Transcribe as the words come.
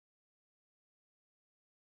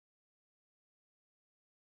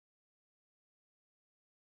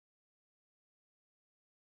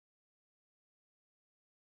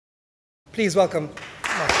Please welcome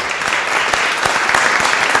Mark.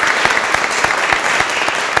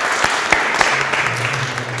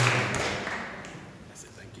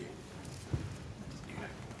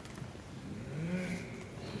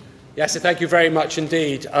 Yes, thank you very much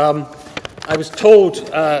indeed. I was told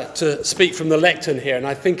to speak from the lectern here, and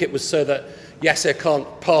I think it was so that Yasser can't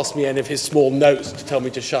pass me any of his small notes to tell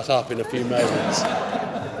me to shut up in a few moments.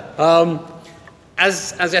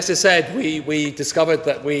 As Yasser said, we discovered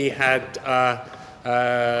that we had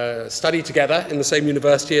studied together in the same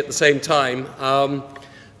university at the same time,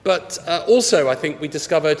 but also I think we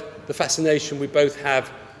discovered the fascination we both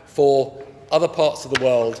have for other parts of the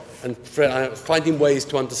world and finding ways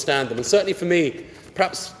to understand them. And certainly for me,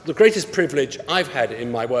 perhaps the greatest privilege I've had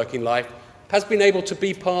in my working life has been able to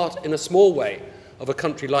be part, in a small way, of a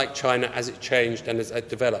country like China as it changed and as it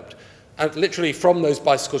developed. And literally from those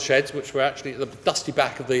bicycle sheds, which were actually at the dusty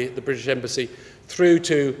back of the British Embassy, through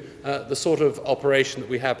to the sort of operation that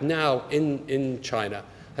we have now in China,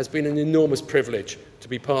 has been an enormous privilege to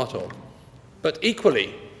be part of. But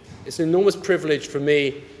equally, it's an enormous privilege for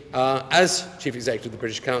me as Chief Executive of the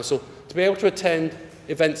British Council to be able to attend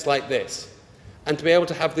events like this and to be able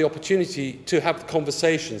to have the opportunity to have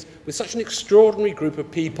conversations with such an extraordinary group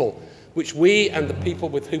of people, which we and the people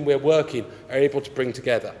with whom we're working are able to bring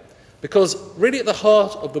together. Because really at the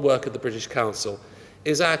heart of the work of the British Council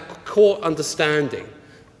is our core understanding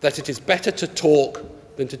that it is better to talk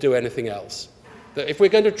than to do anything else. That if we're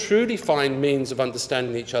going to truly find means of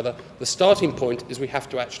understanding each other, the starting point is we have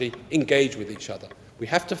to actually engage with each other. We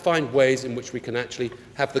have to find ways in which we can actually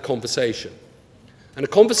have the conversation. And a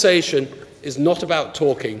conversation is not about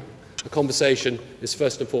talking. A conversation is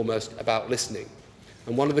first and foremost about listening.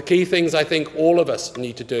 And one of the key things I think all of us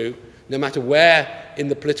need to do, no matter where in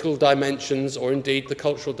the political dimensions or indeed the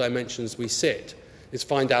cultural dimensions we sit, is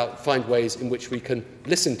find ways in which we can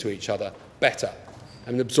listen to each other better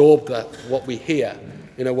and absorb what we hear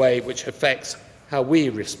in a way which affects how we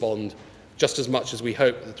respond, just as much as we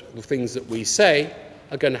hope that the things that we say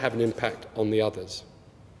are going to have an impact on the others.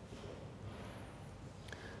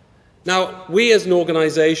 Now, we as an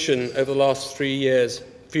organisation over the last few years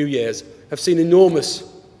have seen enormous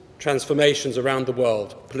transformations around the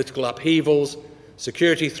world, political upheavals,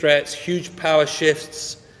 security threats, huge power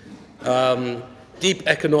shifts, deep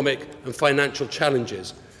economic and financial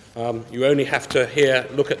challenges. You only have to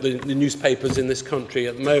look at the newspapers in this country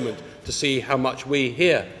at the moment to see how much we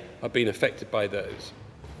here have been affected by those.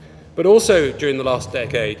 But also during the last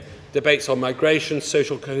decade, debates on migration,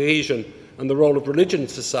 social cohesion and the role of religion in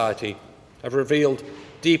society have revealed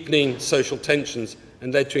deepening social tensions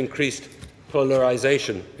and led to increased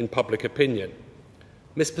polarisation in public opinion.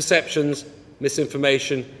 Misperceptions,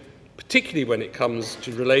 misinformation, particularly when it comes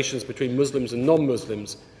to relations between Muslims and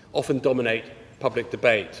non-Muslims, often dominate public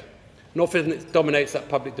debate. And often it dominates that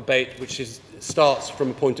public debate which starts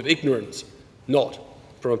from a point of ignorance, not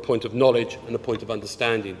from a point of knowledge and a point of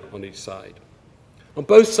understanding on each side. On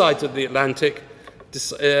both sides of the Atlantic,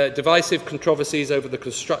 divisive controversies over the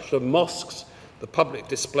construction of mosques, the public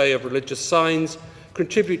display of religious signs,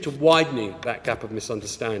 contribute to widening that gap of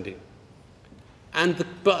misunderstanding.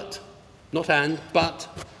 But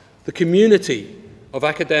the community of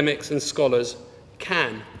academics and scholars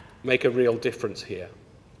can make a real difference here.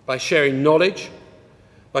 By sharing knowledge,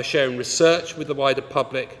 by sharing research with the wider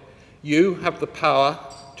public, you have the power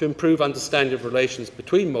to improve understanding of relations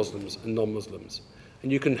between Muslims and non-Muslims,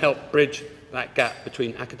 and you can help bridge that gap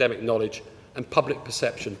between academic knowledge and public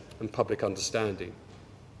perception and public understanding.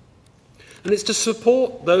 And it's to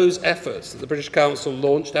support those efforts that the British Council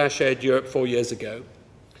launched Our Shared Europe 4 years ago,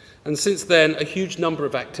 and since then a huge number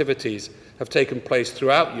of activities have taken place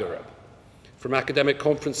throughout Europe, from academic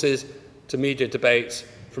conferences to media debates,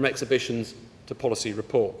 from exhibitions to policy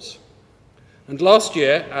reports. And last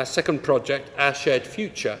year, our second project, Our Shared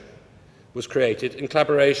Future, was created in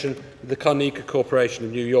collaboration with the Carnegie Corporation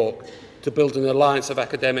of New York to build an alliance of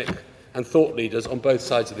academic and thought leaders on both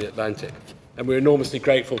sides of the Atlantic. And we're enormously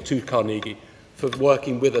grateful to Carnegie for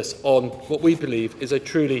working with us on what we believe is a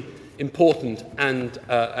truly important and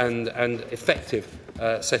effective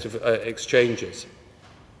set of exchanges.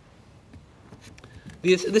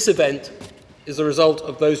 This event is the result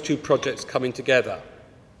of those two projects coming together.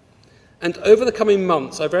 And over the coming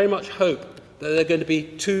months, I very much hope that there are going to be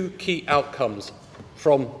two key outcomes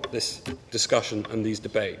from this discussion and these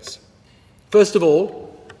debates. First of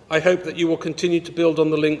all, I hope that you will continue to build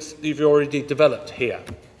on the links that you've already developed here,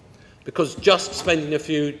 because just spending a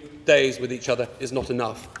few days with each other is not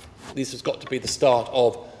enough. This has got to be the start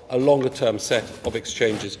of a longer-term set of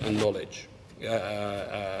exchanges and knowledge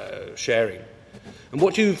sharing. And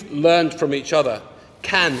what you've learned from each other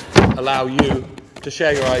can allow you to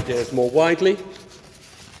share your ideas more widely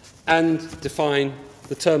and define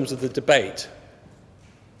the terms of the debate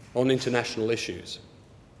on international issues.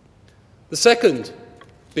 The second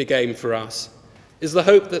big aim for us is the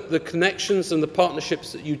hope that the connections and the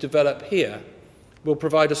partnerships that you develop here will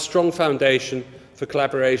provide a strong foundation for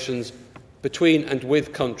collaborations between and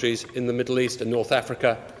with countries in the Middle East and North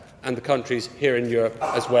Africa and the countries here in Europe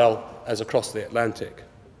as well as across the Atlantic.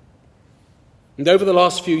 And over the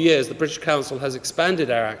last few years, the British Council has expanded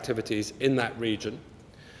our activities in that region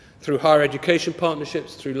through higher education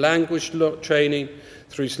partnerships, through language training,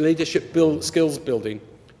 through leadership skills building.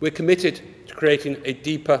 We're committed to creating a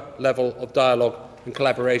deeper level of dialogue and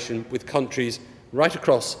collaboration with countries right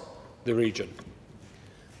across the region.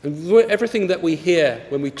 And everything that we hear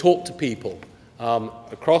when we talk to people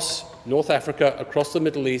across North Africa, across the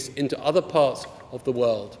Middle East, into other parts of the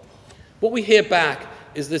world, what we hear back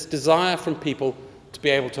is this desire from people to be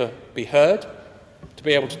able to be heard, to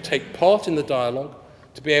be able to take part in the dialogue,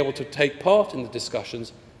 to be able to take part in the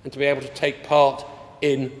discussions, and to be able to take part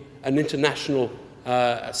in an international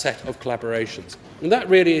set of collaborations. And that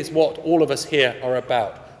really is what all of us here are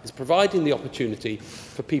about, is providing the opportunity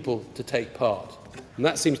for people to take part. And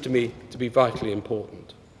that seems to me to be vitally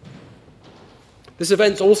important. This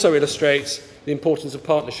event also illustrates the importance of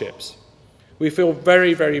partnerships. We feel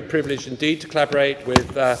very, very privileged indeed to collaborate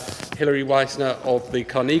with Hilary Weissner of the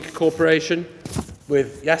Carnegie Corporation,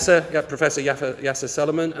 with Professor Yasser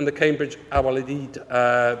Selman and the Cambridge Alwaleed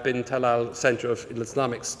bin Talal Centre of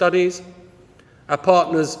Islamic Studies. Our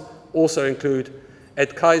partners also include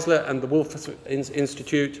Ed Keisler and the Wolf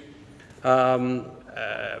Institute,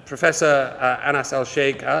 Professor Anas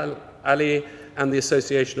Al-Sheikh Ali and the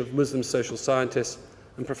Association of Muslim Social Scientists,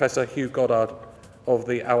 and Professor Hugh Goddard of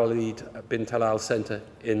the Alwaleed bin Talal Centre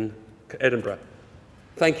in Edinburgh.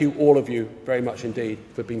 Thank you, all of you, very much indeed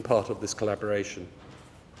for being part of this collaboration.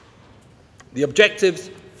 The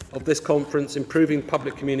objectives of this conference, improving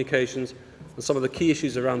public communications on some of the key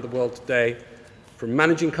issues around the world today, from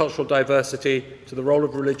managing cultural diversity to the role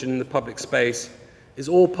of religion in the public space, is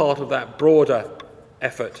all part of that broader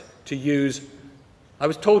effort to use, I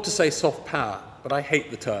was told to say soft power, but I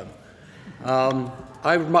hate the term.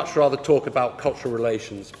 I would much rather talk about cultural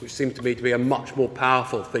relations, which seem to me to be a much more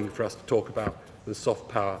powerful thing for us to talk about than soft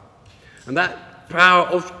power. And that power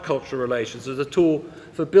of cultural relations is a tool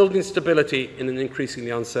for building stability in an increasingly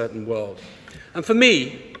uncertain world. And for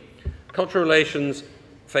me, cultural relations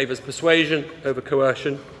favours persuasion over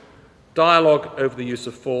coercion, dialogue over the use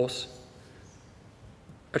of force,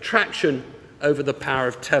 attraction over the power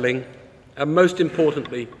of telling, and most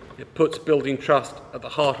importantly, it puts building trust at the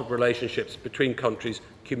heart of relationships between countries,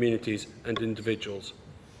 communities, and individuals.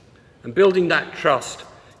 And building that trust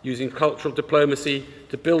using cultural diplomacy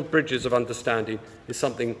to build bridges of understanding is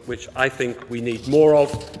something which I think we need more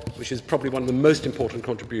of, which is probably one of the most important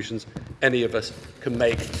contributions any of us can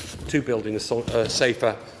make to building a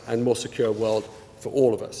safer and more secure world for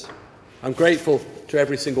all of us. I'm grateful to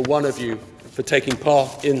every single one of you for taking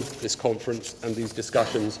part in this conference and these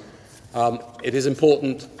discussions. It is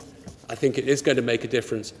important. I think it is going to make a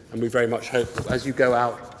difference, and we very much hope that as you go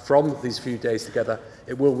out from these few days together,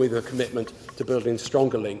 it will be a commitment to building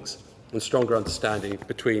stronger links and stronger understanding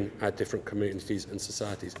between our different communities and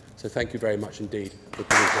societies. So thank you very much indeed for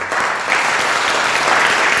being here.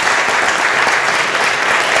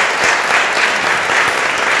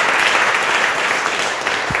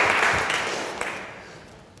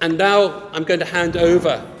 And now I'm going to hand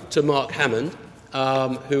over to Mark Hammond,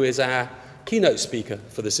 who is our keynote speaker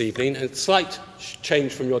for this evening. And a slight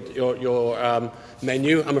change from your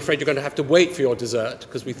menu. I'm afraid you're going to have to wait for your dessert,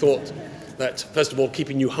 because we thought that, first of all,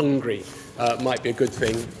 keeping you hungry might be a good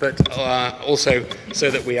thing, but also so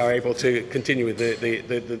that we are able to continue with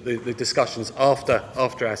the discussions after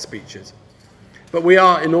our speeches. But we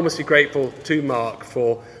are enormously grateful to Mark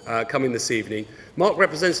for coming this evening. Mark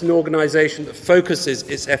represents an organisation that focuses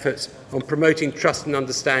its efforts on promoting trust and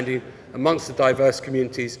understanding amongst the diverse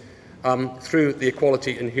communities through the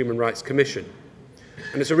Equality and Human Rights Commission.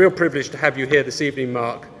 And it's a real privilege to have you here this evening,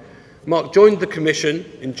 Mark. Mark joined the Commission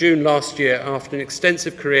in June last year after an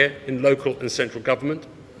extensive career in local and central government.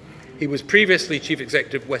 He was previously Chief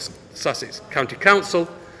Executive of West Sussex County Council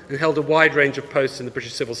and held a wide range of posts in the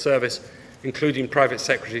British Civil Service, including Private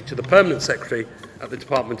Secretary to the Permanent Secretary at the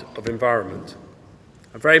Department of Environment.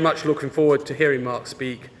 I'm very much looking forward to hearing Mark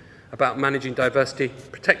speak about managing diversity,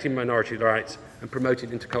 protecting minority rights, and promoting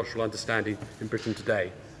intercultural understanding in Britain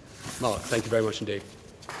today. Mark, thank you very much indeed.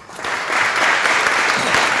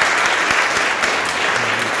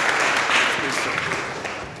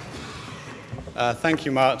 Thank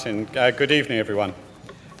you, Martin. Good evening, everyone.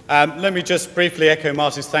 Let me just briefly echo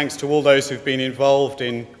Martin's thanks to all those who've been involved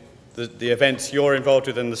in the events you're involved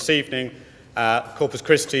with this evening, Corpus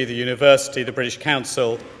Christi, the University, the British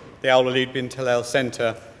Council, the Alwaleed bin Talal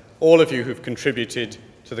Centre, all of you who've contributed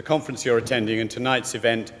to the conference you're attending and tonight's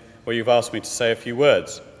event where you've asked me to say a few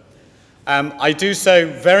words. I do so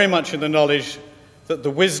very much in the knowledge that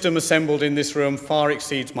the wisdom assembled in this room far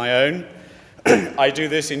exceeds my own. I do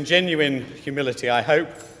this in genuine humility, I hope,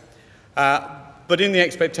 but in the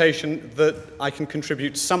expectation that I can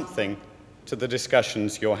contribute something to the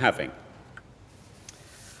discussions you're having.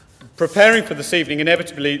 Preparing for this evening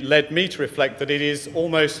inevitably led me to reflect that it is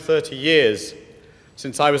almost 30 years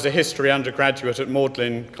since I was a history undergraduate at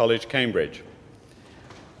Magdalen College, Cambridge.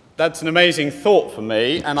 That's an amazing thought for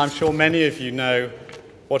me, and I'm sure many of you know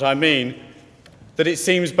what I mean, that it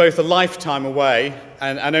seems both a lifetime away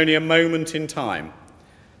and only a moment in time,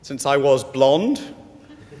 since I was blonde,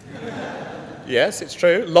 yes, it's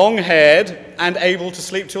true, long-haired and able to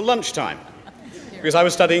sleep till lunchtime, because I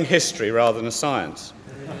was studying history rather than a science.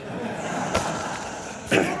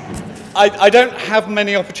 I don't have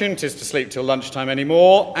many opportunities to sleep till lunchtime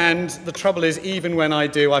anymore, and the trouble is, even when I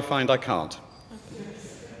do, I find I can't.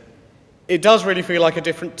 It does really feel like a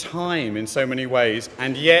different time in so many ways,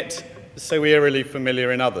 and yet so eerily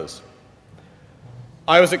familiar in others.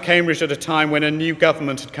 I was at Cambridge at a time when a new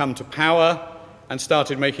government had come to power and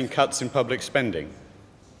started making cuts in public spending.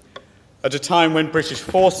 At a time when British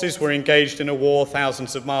forces were engaged in a war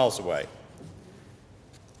thousands of miles away.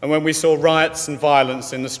 And when we saw riots and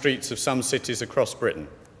violence in the streets of some cities across Britain.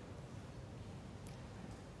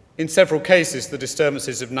 In several cases, the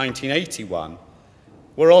disturbances of 1981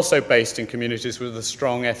 were also based in communities with a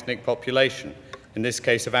strong ethnic population, in this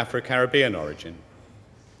case of Afro-Caribbean origin.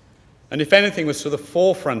 And if anything was to the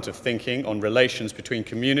forefront of thinking on relations between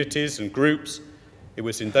communities and groups, it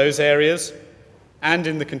was in those areas and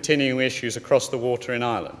in the continuing issues across the water in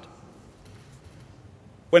Ireland.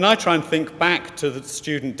 When I try and think back to the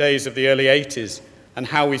student days of the early 80s and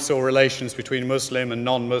how we saw relations between Muslim and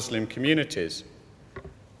non-Muslim communities,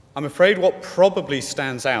 I'm afraid what probably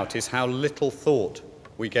stands out is how little thought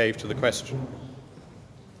we gave to the question.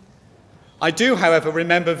 I do, however,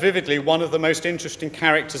 remember vividly one of the most interesting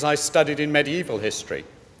characters I studied in medieval history.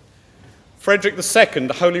 Frederick II,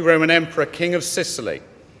 the Holy Roman Emperor, King of Sicily,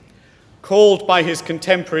 called by his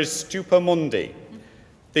contemporaries Stupa Mundi,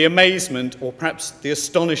 the amazement, or perhaps the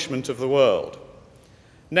astonishment of the world,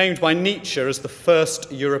 named by Nietzsche as the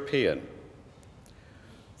first European.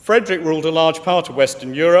 Frederick ruled a large part of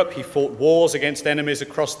Western Europe. He fought wars against enemies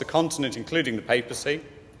across the continent, including the papacy.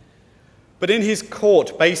 But in his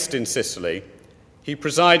court, based in Sicily, he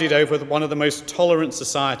presided over one of the most tolerant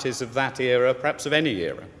societies of that era, perhaps of any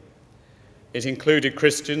era. It included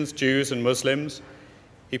Christians, Jews, and Muslims.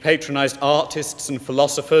 He patronized artists and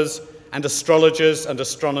philosophers, and astrologers and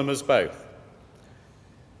astronomers both.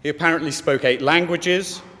 He apparently spoke 8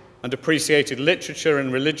 languages and appreciated literature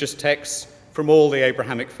and religious texts from all the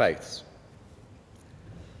Abrahamic faiths.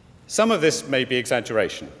 Some of this may be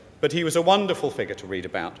exaggeration, but he was a wonderful figure to read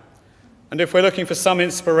about. And if we're looking for some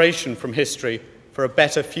inspiration from history for a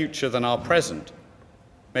better future than our present,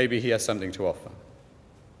 maybe he has something to offer.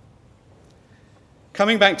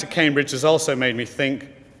 Coming back to Cambridge has also made me think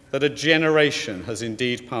that a generation has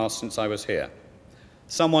indeed passed since I was here.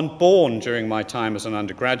 Someone born during my time as an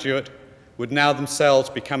undergraduate would now themselves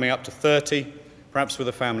be coming up to 30, perhaps with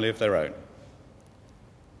a family of their own.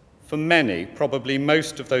 For many, probably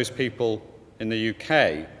most of those people in the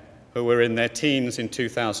UK who were in their teens in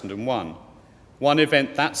 2001, one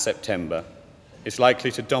event that September is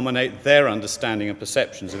likely to dominate their understanding and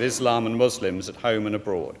perceptions of Islam and Muslims at home and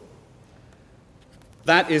abroad.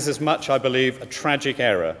 That is as much, I believe, a tragic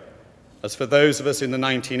error as for those of us in the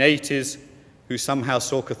 1980s who somehow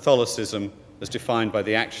saw Catholicism as defined by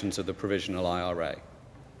the actions of the Provisional IRA.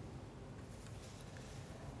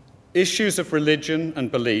 Issues of religion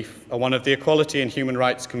and belief are one of the Equality and Human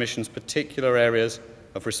Rights Commission's particular areas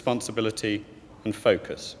of responsibility and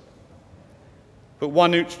focus. But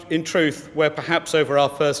one, in truth, where perhaps over our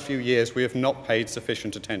first few years we have not paid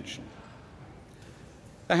sufficient attention.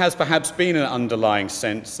 There has perhaps been an underlying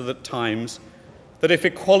sense that at times that if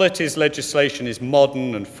equalities legislation is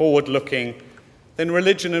modern and forward-looking, then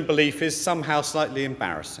religion and belief is somehow slightly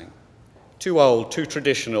embarrassing, too old, too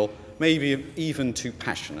traditional, maybe even too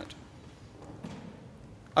passionate.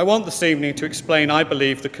 I want this evening to explain, I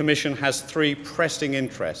believe, the Commission has 3 pressing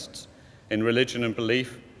interests in religion and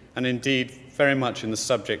belief, and indeed very much in the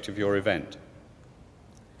subject of your event.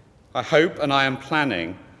 I hope, and I am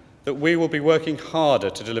planning, that we will be working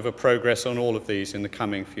harder to deliver progress on all of these in the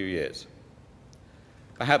coming few years.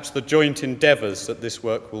 perhaps the joint endeavours that this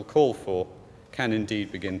work will call for can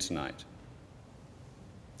indeed begin tonight.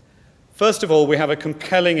 First of all, we have a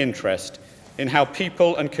compelling interest in how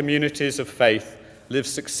people and communities of faith live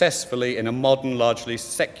successfully in a modern, largely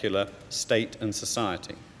secular state and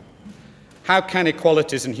society. How can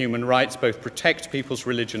equalities and human rights both protect people's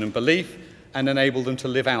religion and belief and enable them to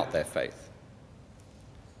live out their faith?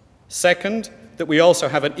 Second, that we also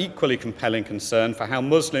have an equally compelling concern for how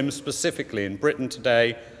Muslims, specifically in Britain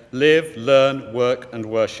today, live, learn, work and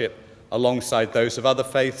worship alongside those of other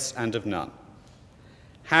faiths and of none.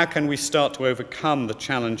 How can we start to overcome the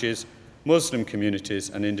challenges Muslim communities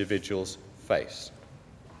and individuals face?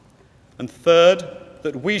 And third,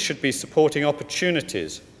 that we should be supporting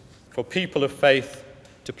opportunities for people of faith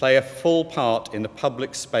to play a full part in the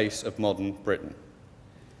public space of modern Britain.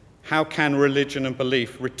 How can religion and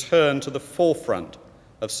belief return to the forefront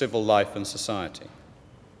of civil life and society?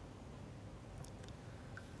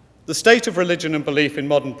 The state of religion and belief in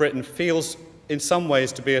modern Britain feels in some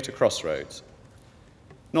ways to be at a crossroads,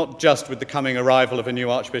 not just with the coming arrival of a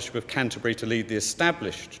new Archbishop of Canterbury to lead the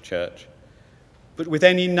established church, but with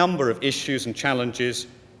any number of issues and challenges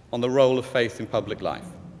on the role of faith in public life.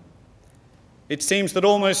 It seems that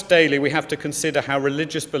almost daily we have to consider how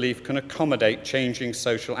religious belief can accommodate changing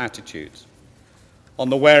social attitudes, on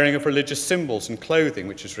the wearing of religious symbols and clothing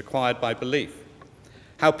which is required by belief,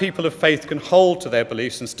 how people of faith can hold to their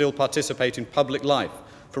beliefs and still participate in public life,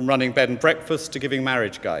 from running bed and breakfasts to giving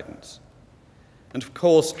marriage guidance, and of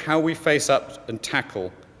course how we face up and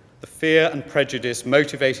tackle the fear and prejudice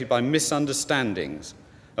motivated by misunderstandings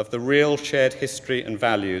of the real shared history and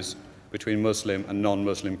values between Muslim and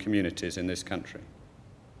non-Muslim communities in this country.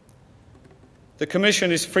 The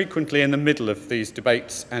Commission is frequently in the middle of these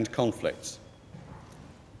debates and conflicts.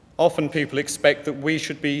 Often people expect that we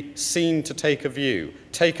should be seen to take a view,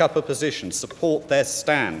 take up a position, support their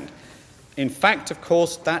stand. In fact, of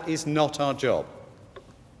course, that is not our job.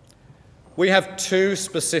 We have two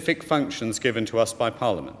specific functions given to us by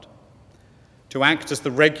Parliament: to act as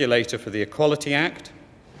the regulator for the Equality Act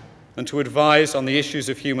and to advise on the issues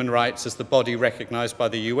of human rights as the body recognised by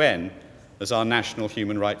the UN as our national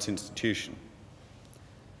human rights institution.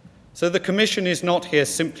 So the Commission is not here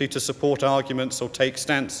simply to support arguments or take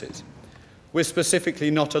stances. We're specifically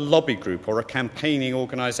not a lobby group or a campaigning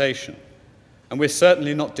organisation, and we're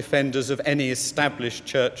certainly not defenders of any established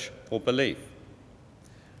church or belief.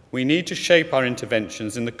 We need to shape our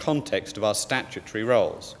interventions in the context of our statutory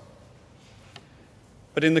roles.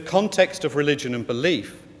 But in the context of religion and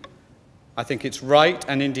belief, I think it's right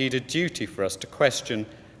and indeed a duty for us to question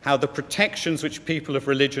how the protections which people of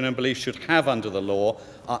religion and belief should have under the law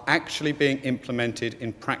are actually being implemented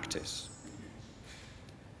in practice.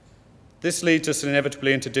 This leads us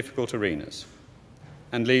inevitably into difficult arenas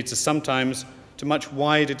and leads us sometimes to much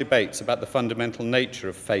wider debates about the fundamental nature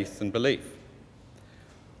of faith and belief.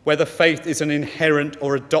 Whether faith is an inherent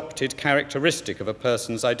or adopted characteristic of a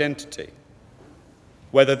person's identity.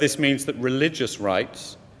 Whether this means that religious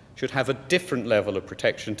rights should have a different level of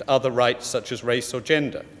protection to other rights such as race or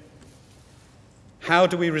gender. How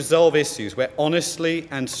do we resolve issues where honestly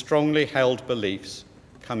and strongly held beliefs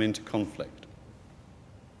come into conflict?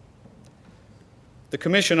 The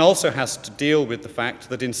Commission also has to deal with the fact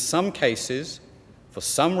that in some cases, for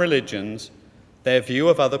some religions, their view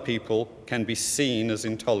of other people can be seen as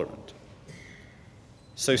intolerant.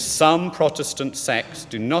 So some Protestant sects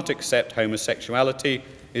do not accept homosexuality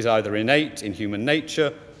is either innate in human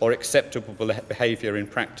nature or acceptable behaviour in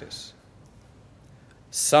practice.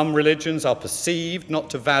 Some religions are perceived not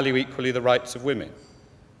to value equally the rights of women.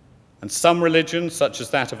 And some religions, such as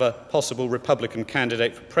that of a possible Republican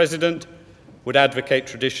candidate for president, would advocate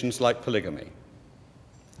traditions like polygamy.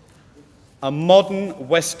 A modern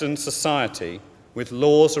Western society with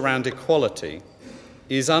laws around equality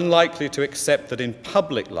is unlikely to accept that in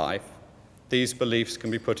public life these beliefs can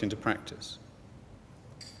be put into practice.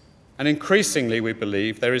 And increasingly, we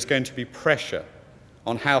believe there is going to be pressure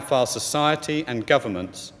on how far society and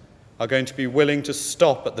governments are going to be willing to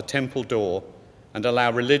stop at the temple door and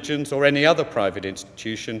allow religions or any other private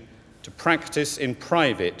institution to practice in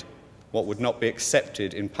private what would not be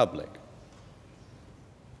accepted in public.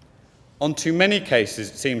 On too many cases,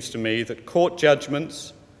 it seems to me that court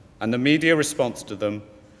judgments and the media response to them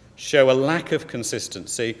show a lack of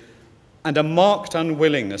consistency and a marked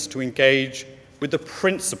unwillingness to engage with the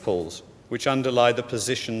principles which underlie the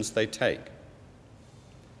positions they take.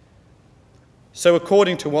 So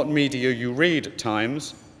according to what media you read at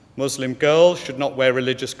times, Muslim girls should not wear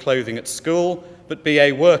religious clothing at school, but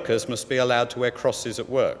BA workers must be allowed to wear crosses at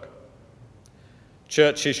work.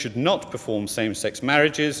 Churches should not perform same-sex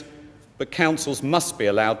marriages, but councils must be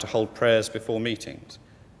allowed to hold prayers before meetings.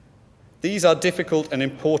 These are difficult and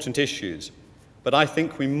important issues, but I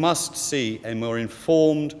think we must see a more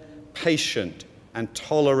informed, patient, and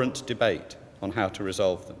tolerant debate on how to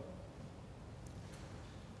resolve them.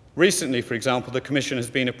 Recently, for example, the Commission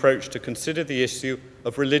has been approached to consider the issue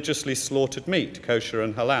of religiously slaughtered meat, kosher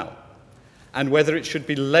and halal, and whether it should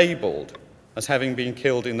be labelled as having been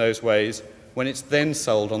killed in those ways when it's then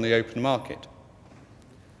sold on the open market.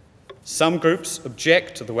 Some groups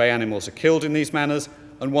object to the way animals are killed in these manners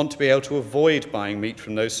and want to be able to avoid buying meat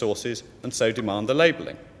from those sources and so demand the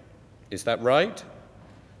labelling. Is that right?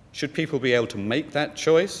 Should people be able to make that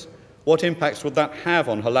choice? What impacts would that have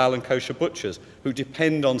on halal and kosher butchers who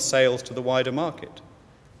depend on sales to the wider market?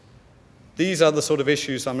 These are the sort of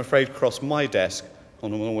issues, I'm afraid, cross my desk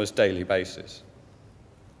on an almost daily basis.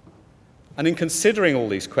 And in considering all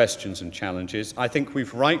these questions and challenges, I think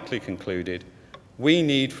we've rightly concluded we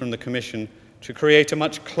need from the Commission to create a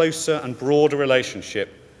much closer and broader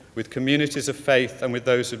relationship with communities of faith and with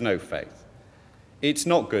those of no faith. It's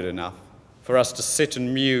not good enough for us to sit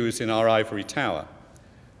and muse in our ivory tower.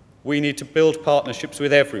 We need to build partnerships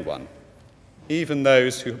with everyone, even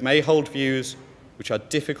those who may hold views which are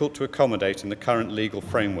difficult to accommodate in the current legal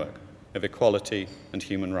framework of equality and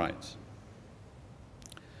human rights.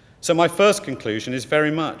 So my first conclusion is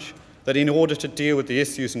very much that in order to deal with the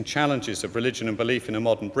issues and challenges of religion and belief in a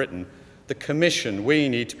modern Britain, the Commission, we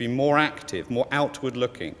need to be more active, more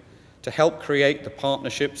outward-looking, to help create the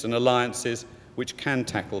partnerships and alliances which can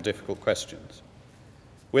tackle difficult questions.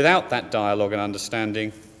 Without that dialogue and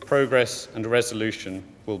understanding, progress and resolution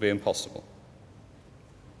will be impossible.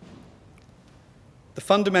 The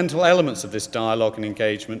fundamental elements of this dialogue and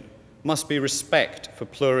engagement must be respect for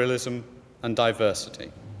pluralism and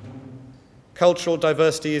diversity. Cultural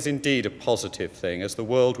diversity is indeed a positive thing, as the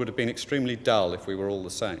world would have been extremely dull if we were all the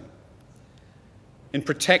same. In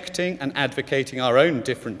protecting and advocating our own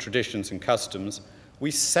different traditions and customs,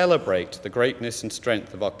 we celebrate the greatness and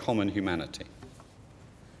strength of our common humanity.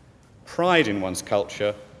 Pride in one's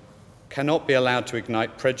culture cannot be allowed to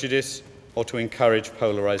ignite prejudice or to encourage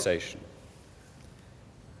polarization.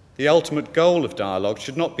 The ultimate goal of dialogue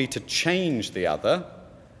should not be to change the other,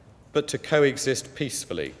 but to coexist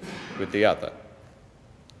peacefully with the other.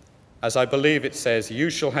 As I believe it says, you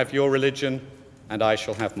shall have your religion and I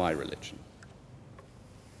shall have my religion.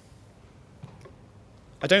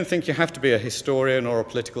 I don't think you have to be a historian or a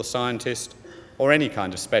political scientist or any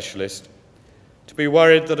kind of specialist to be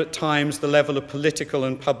worried that at times the level of political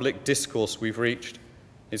and public discourse we've reached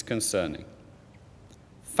is concerning.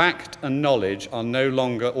 Fact and knowledge are no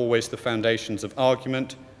longer always the foundations of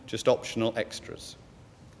argument, just optional extras.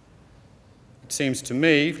 It seems to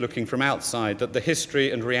me, looking from outside, that the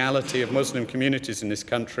history and reality of Muslim communities in this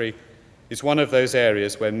country is one of those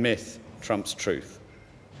areas where myth trumps truth.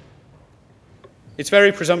 It's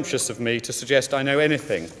very presumptuous of me to suggest I know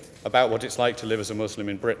anything about what it's like to live as a Muslim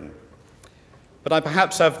in Britain. But I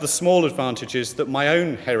perhaps have the small advantages that my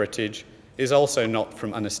own heritage is also not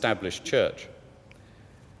from an established church.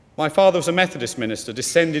 My father was a Methodist minister,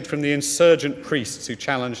 descended from the insurgent priests who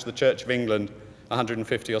challenged the Church of England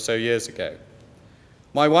 150 or so years ago.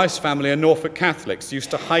 My wife's family are Norfolk Catholics,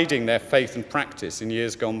 used to hiding their faith and practice in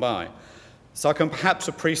years gone by. So I can perhaps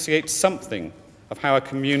appreciate something of how a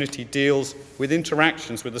community deals with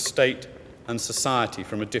interactions with the state and society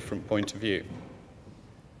from a different point of view.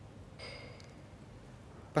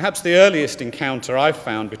 Perhaps the earliest encounter I've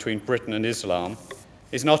found between Britain and Islam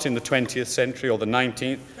is not in the 20th century or the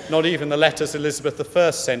 19th, not even the letters Elizabeth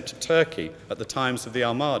I sent to Turkey at the times of the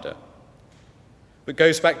Armada, but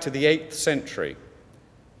goes back to the 8th century,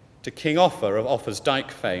 to King Offa of Offa's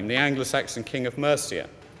Dyke fame, the Anglo-Saxon king of Mercia,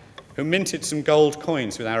 who minted some gold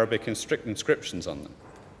coins with Arabic inscriptions on them.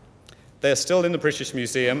 They are still in the British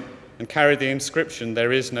Museum and carry the inscription,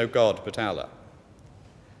 "There is no God but Allah."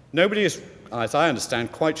 Nobody is, as I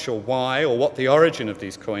understand, quite sure why or what the origin of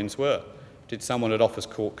these coins were. Did someone at Offa's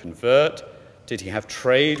court convert? Did he have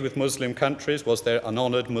trade with Muslim countries? Was there an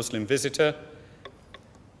honoured Muslim visitor?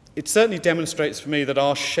 It certainly demonstrates for me that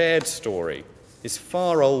our shared story is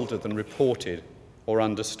far older than reported or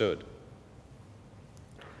understood.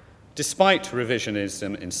 Despite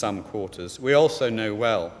revisionism in some quarters, we also know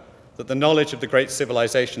well that the knowledge of the great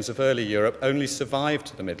civilizations of early Europe only survived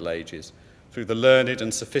to the Middle Ages through the learned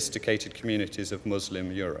and sophisticated communities of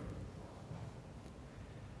Muslim Europe.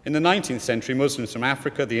 In the 19th century, Muslims from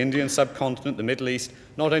Africa, the Indian subcontinent, the Middle East,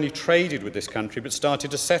 not only traded with this country, but started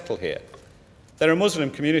to settle here. There are Muslim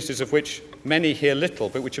communities of which many hear little,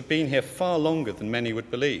 but which have been here far longer than many would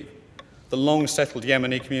believe. The long-settled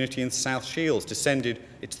Yemeni community in South Shields descended,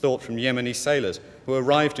 it's thought, from Yemeni sailors who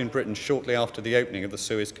arrived in Britain shortly after the opening of the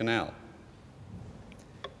Suez Canal.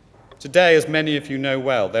 Today, as many of you know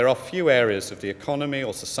well, there are few areas of the economy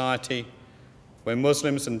or society where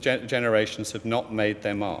Muslims and generations have not made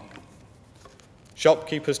their mark.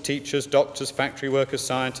 Shopkeepers, teachers, doctors, factory workers,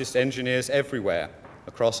 scientists, engineers, everywhere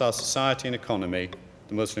across our society and economy,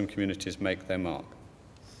 the Muslim communities make their mark.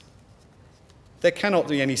 There cannot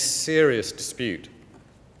be any serious dispute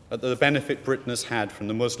at the benefit Britain has had from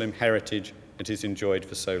the Muslim heritage it has enjoyed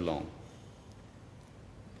for so long.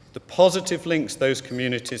 The positive links those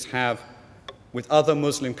communities have with other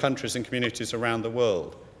Muslim countries and communities around the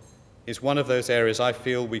world is one of those areas I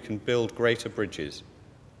feel we can build greater bridges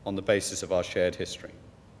on the basis of our shared history.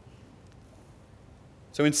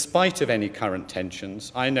 So in spite of any current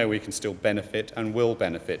tensions, I know we can still benefit and will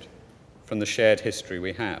benefit from the shared history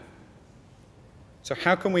we have. So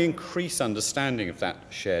how can we increase understanding of that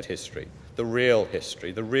shared history, the real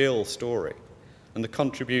story, and the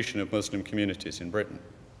contribution of Muslim communities in Britain?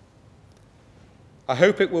 I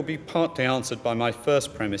hope it will be partly answered by my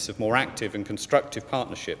first premise of more active and constructive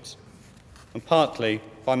partnerships, and partly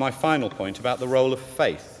by my final point about the role of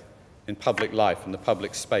faith in public life and the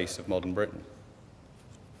public space of modern Britain.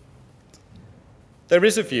 There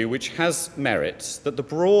is a view which has merits that the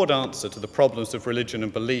broad answer to the problems of religion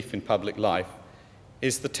and belief in public life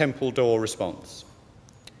is the temple door response.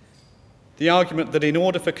 The argument that in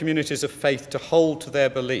order for communities of faith to hold to their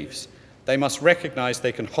beliefs, they must recognize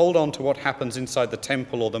they can hold on to what happens inside the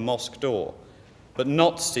temple or the mosque door, but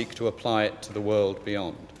not seek to apply it to the world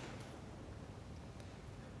beyond.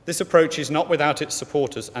 This approach is not without its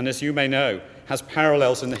supporters, and as you may know, has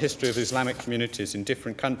parallels in the history of Islamic communities in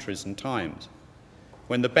different countries and times,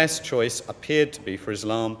 when the best choice appeared to be for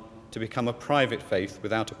Islam to become a private faith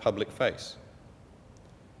without a public face.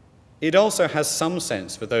 It also has some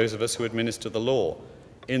sense for those of us who administer the law,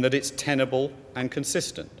 in that it's tenable and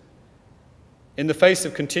consistent. In the face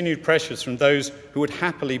of continued pressures from those who would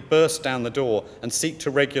happily burst down the door and seek to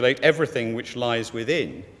regulate everything which lies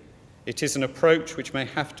within, it is an approach which may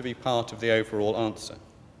have to be part of the overall answer.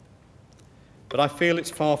 But I feel it's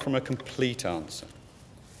far from a complete answer.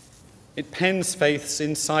 It pens faiths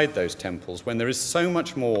inside those temples when there is so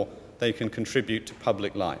much more they can contribute to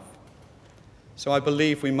public life. So I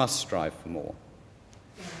believe we must strive for more.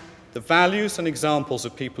 The values and examples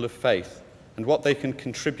of people of faith and what they can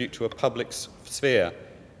contribute to a public sphere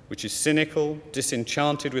which is cynical,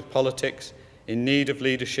 disenchanted with politics, in need of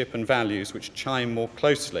leadership and values which chime more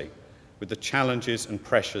closely with the challenges and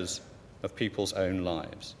pressures of people's own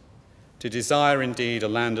lives. To desire indeed a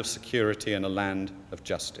land of security and a land of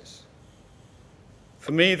justice.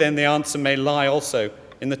 For me, then, the answer may lie also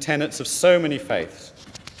in the tenets of so many faiths,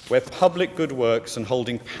 where public good works and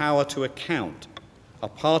holding power to account are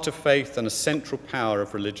part of faith and a central power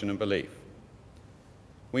of religion and belief.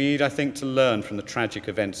 We need, I think, to learn from the tragic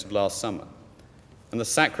events of last summer and the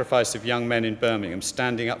sacrifice of young men in Birmingham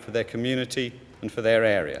standing up for their community and for their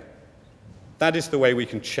area. That is the way we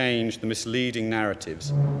can change the misleading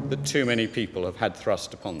narratives that too many people have had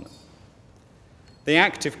thrust upon them. The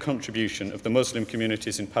active contribution of the Muslim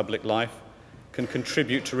communities in public life can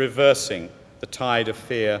contribute to reversing the tide of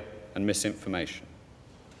fear and misinformation.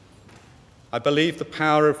 I believe the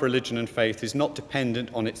power of religion and faith is not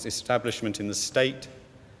dependent on its establishment in the state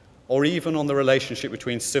or even on the relationship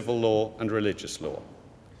between civil law and religious law.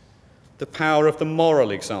 The power of the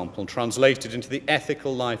moral example translated into the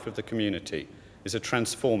ethical life of the community is a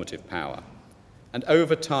transformative power, and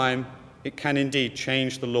over time it can indeed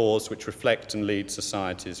change the laws which reflect and lead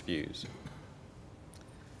society's views.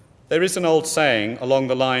 There is an old saying along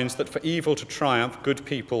the lines that for evil to triumph, good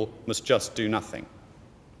people must just do nothing.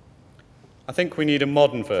 I think we need a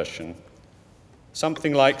modern version,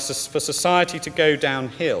 something like, for society to go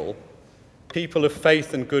downhill, people of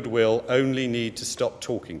faith and goodwill only need to stop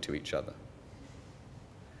talking to each other.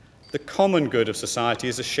 The common good of society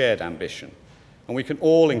is a shared ambition, and we can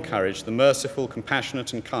all encourage the merciful,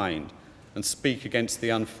 compassionate and kind, and speak against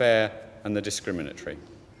the unfair and the discriminatory.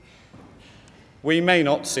 We may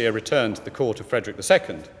not see a return to the court of Frederick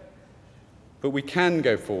II, but we can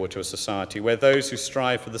go forward to a society where those who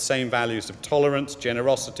strive for the same values of tolerance,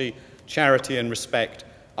 generosity, charity and respect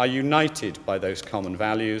are united by those common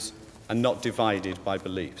values and not divided by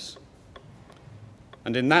beliefs.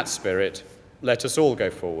 And in that spirit, let us all go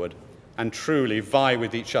forward and truly vie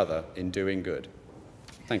with each other in doing good.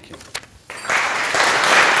 Thank you.